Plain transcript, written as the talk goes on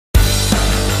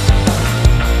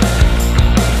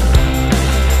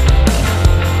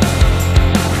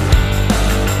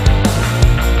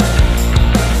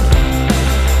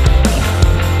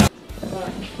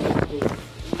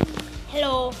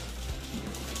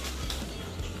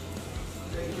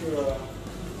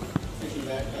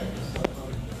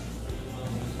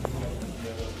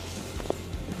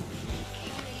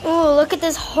at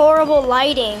this horrible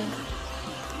lighting.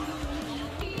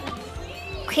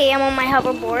 Okay, I'm on my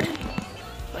hoverboard.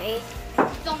 Wait.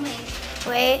 Don't leave.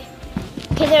 Wait.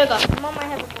 Okay, there we go. I'm on my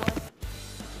hoverboard.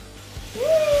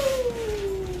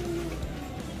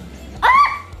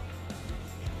 Ah!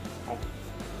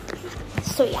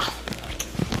 So yeah.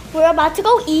 We're about to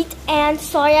go eat, and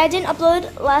sorry I didn't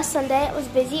upload last Sunday. I was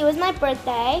busy. It was my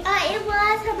birthday. It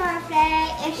was her birthday.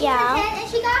 And she Yeah. was 10 and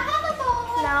she got a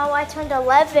hoverboard. No, I turned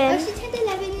 11. Oh, she turned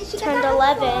 11 and she Turned got a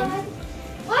 11. hoverboard.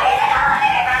 Why is it all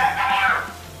in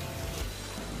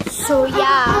the video? So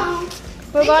yeah,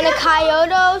 we're going to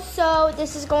Kyoto, so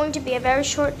this is going to be a very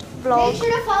short vlog. Make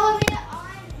sure to follow me on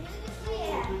Musically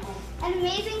and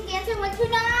Amazing Dancer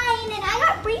 129, and I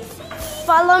got braces.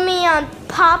 Follow me on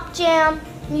Pop Jam,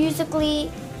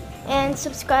 Musically, and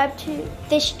subscribe to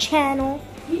this channel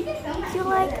You can film if you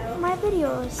like my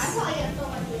videos. I'm probably gonna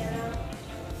film a video.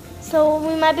 So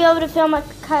we might be able to film at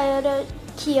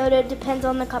Kyoto, depends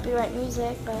on the copyright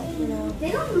music, but you know.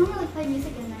 They don't normally play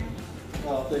music in there.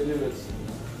 Well, if they do,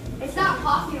 It's not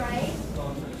copyright.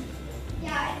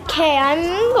 Yeah. Okay, I'm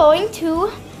going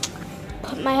to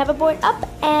put my hoverboard up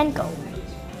and go.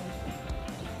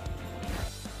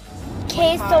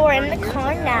 Okay, so we're in the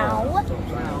car now,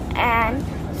 and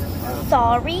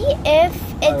sorry if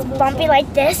it's bumpy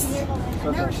like this.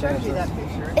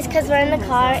 It's because we're in the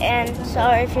car, and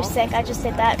sorry if you're sick. I just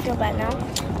did that. Feel bad now.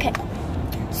 Okay,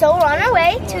 so we're on our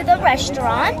way to the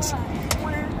restaurant,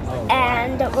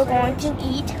 and we're going to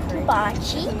eat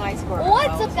hibachi.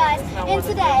 What's up, guys? And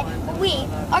today we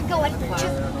are going to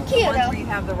Kyoto. You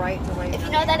have the right to wait. If you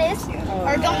know what that is,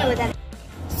 or don't know what that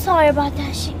is. Sorry about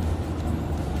that.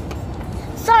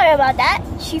 Sorry about that.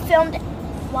 She filmed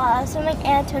while I was filming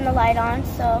and turned the light on.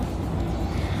 So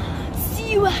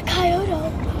see you at Kyoto.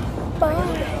 Bye.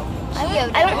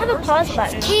 I don't have a pause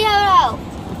button. Kyoto.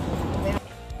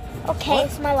 Okay,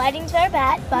 so my lighting's very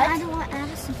bad, but I don't want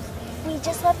Addison. we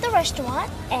just left the restaurant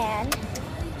and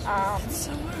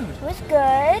it was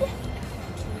good.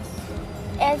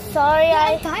 And sorry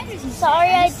I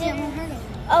didn't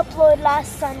upload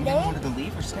last Sunday. You wanted to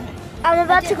leave or stay? I'm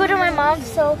about to go to my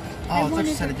mom's, so Oh, I thought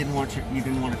you said you didn't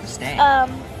want it to stay.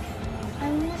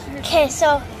 okay,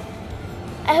 so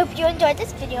I hope you enjoyed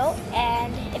this video,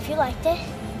 and if you liked it,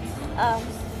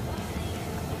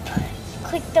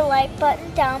 click the like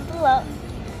button down below.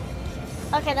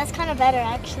 Okay, that's kind of better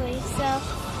actually. So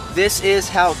This is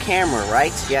how camera,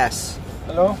 right? Yes.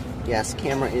 Hello? Yes,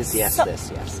 camera is yes, So-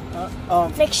 this, yes.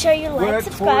 make sure you We're like,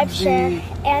 subscribe, towards share,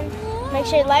 and make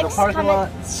sure you like, the parking lot,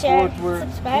 comment, share, we're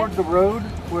subscribe, toward the road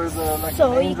where the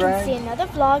so main you can drag. see another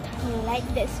vlog like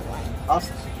this one. Us,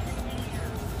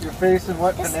 your face and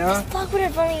what, This Panera? vlog would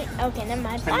have only. Okay, never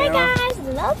mind. Bye, Panera. guys.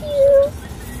 Love you.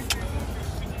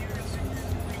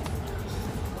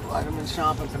 Vitamin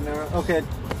shop at Panera. Okay,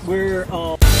 we're